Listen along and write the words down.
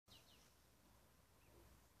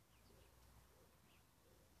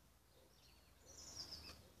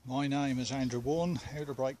My name is Andrew Bowman,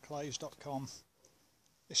 Howtobreakclays.com.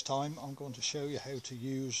 This time I'm going to show you how to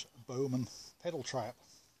use a Bowman pedal trap.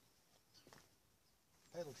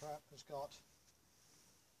 The pedal trap has got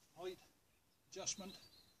height adjustment,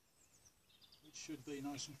 which should be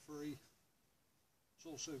nice and free. It's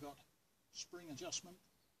also got spring adjustment,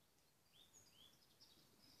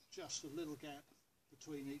 just a little gap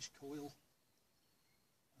between each coil,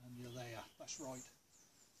 and you're there. That's right.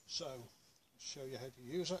 So let's show you how to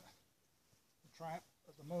use it. The trap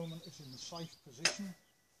at the moment is in the safe position.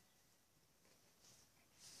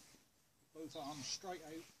 Both arms straight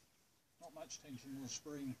out, not much tension on the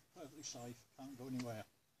spring, perfectly safe, can't go anywhere.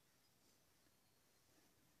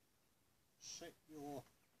 Set your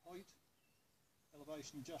height,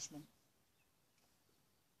 elevation adjustment,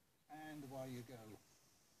 and away you go.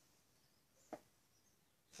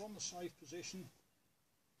 From the safe position,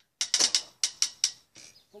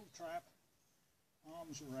 pull the trap,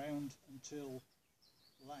 arms around until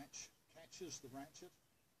the latch catches the ratchet.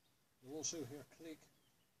 You'll also hear a click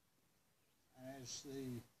as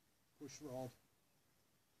the push rod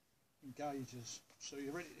engages. So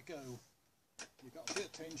you're ready to go. You've got a bit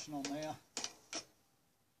of tension on there.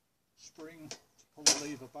 Spring to pull the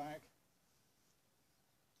lever back.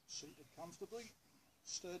 Seated comfortably.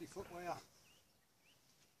 Sturdy footwear.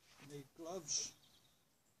 You need gloves.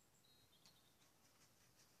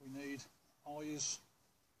 We need eyes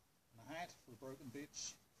and a hat for the broken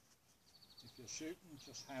bits. If you're shooting,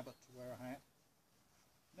 just habit to wear a hat.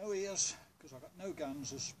 No ears, because I've got no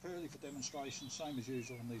guns. It's purely for demonstration, same as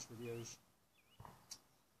usual in these videos.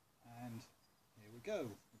 And here we go.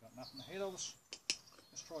 We've got nothing ahead of us.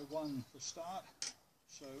 Let's try one for a start.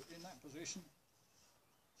 So in that position,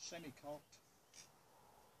 semi-cocked,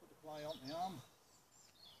 put the play on the arm.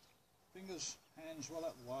 Fingers, hands well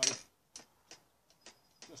out the way.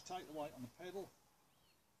 Just take the weight on the pedal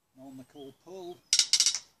and on the call pull.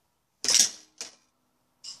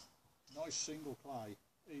 Nice single play,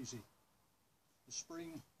 easy. The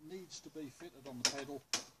spring needs to be fitted on the pedal,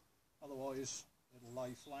 otherwise it'll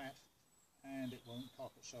lay flat and it won't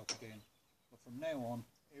cock itself again. But from now on,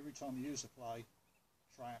 every time you use the play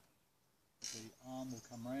trap, the arm will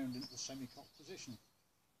come round into the semi-cocked position.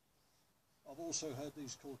 I've also heard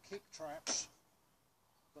these called kick traps,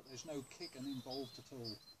 but there's no kicking involved at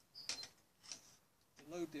all.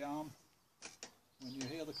 You load the arm, when you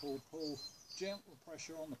hear the cord pull, gentle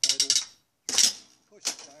pressure on the pedal, push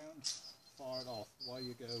it down, fire it off, away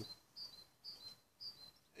you go.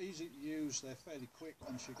 Easy to use, they're fairly quick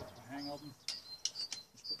once you get the hang of them.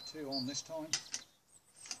 Let's put two on this time.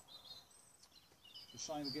 The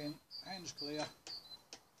same again, hands clear,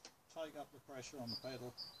 take up the pressure on the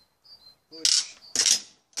pedal, push,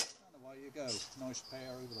 and away you go. Nice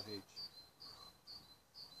pair over the hedge.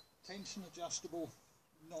 Tension adjustable,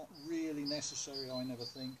 not really necessary I never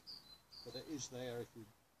think, but it is there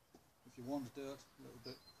if you want to do it, a little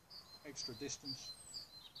bit extra distance.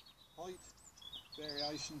 Height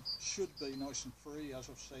variation should be nice and free, as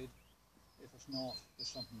I've said. If it's not, there's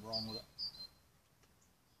something wrong with it.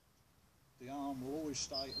 The arm will always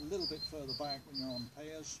stay a little bit further back when you're on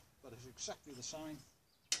pairs, but it's exactly the same.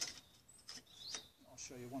 I'll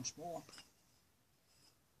show you once more.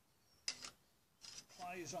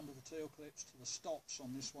 Plays under the tail clips to the stops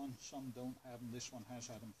on this one. Some don't have them, this one has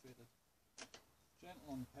had them fitted.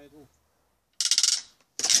 Gentle on the pedal,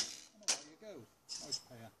 and away you go. Nice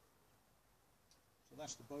pair. So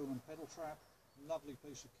that's the Bowman pedal trap. Lovely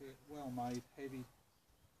piece of kit, well made, heavy,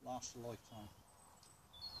 lasts a lifetime.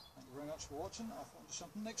 Thank you very much for watching. I'll find you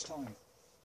something next time.